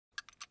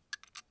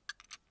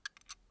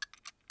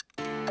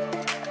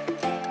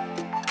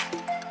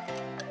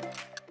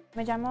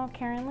Me llamo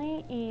Karen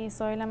Lee y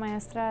soy la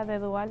maestra de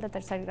dual de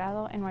tercer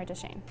grado en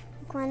DeShane.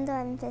 ¿Cuándo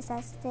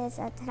empezaste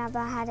a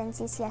trabajar en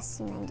CCST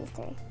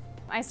 93?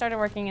 I started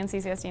working in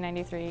CCSD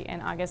 93 in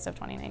August of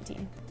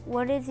 2019.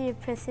 What does your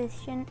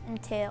position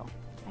entail?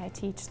 I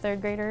teach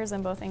third graders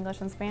in both English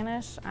and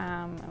Spanish.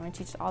 And we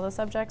teach all the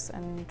subjects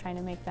and trying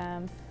to make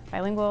them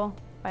bilingual,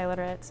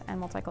 biliterate,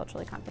 and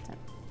multiculturally competent.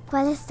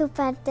 ¿Cuál es tu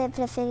parte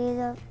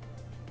preferida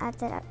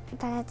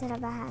para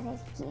trabajar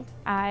aquí?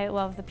 I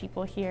love the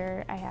people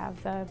here. I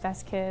have the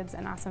best kids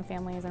and awesome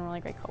families and really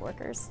great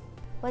coworkers.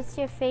 What's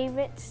your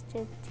favorite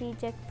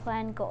strategic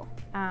plan goal?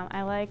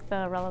 I like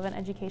the relevant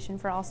education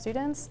for all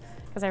students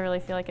because I really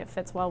feel like it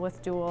fits well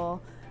with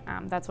dual.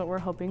 That's what we're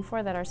hoping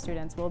for, that our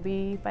students will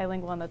be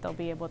bilingual and that they'll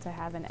be able to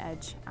have an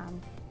edge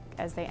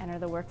as they enter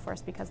the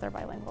workforce because they're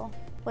bilingual.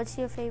 What's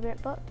your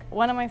favorite book?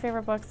 One of my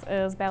favorite books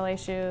is Ballet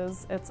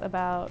Shoes. It's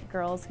about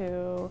girls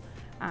who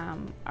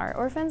are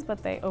orphans,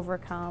 but they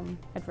overcome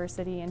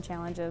adversity and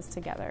challenges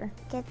together.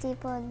 ¿Qué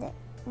tipo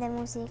de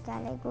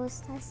música le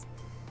gustas?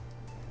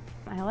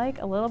 I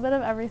like a little bit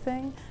of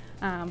everything,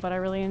 but I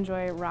really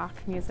enjoy rock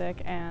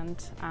music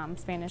and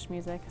Spanish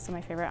music, so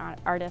my favorite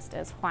artist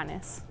is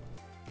Juanes.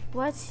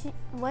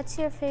 What's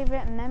your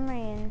favorite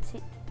memory in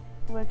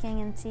working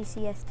in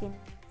CCST?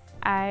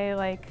 I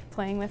like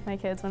playing with my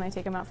kids when I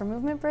take them out for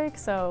movement break,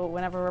 so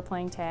whenever we're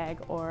playing tag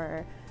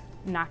or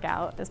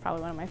knockout is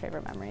probably one of my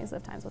favorite memories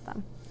of times with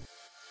them.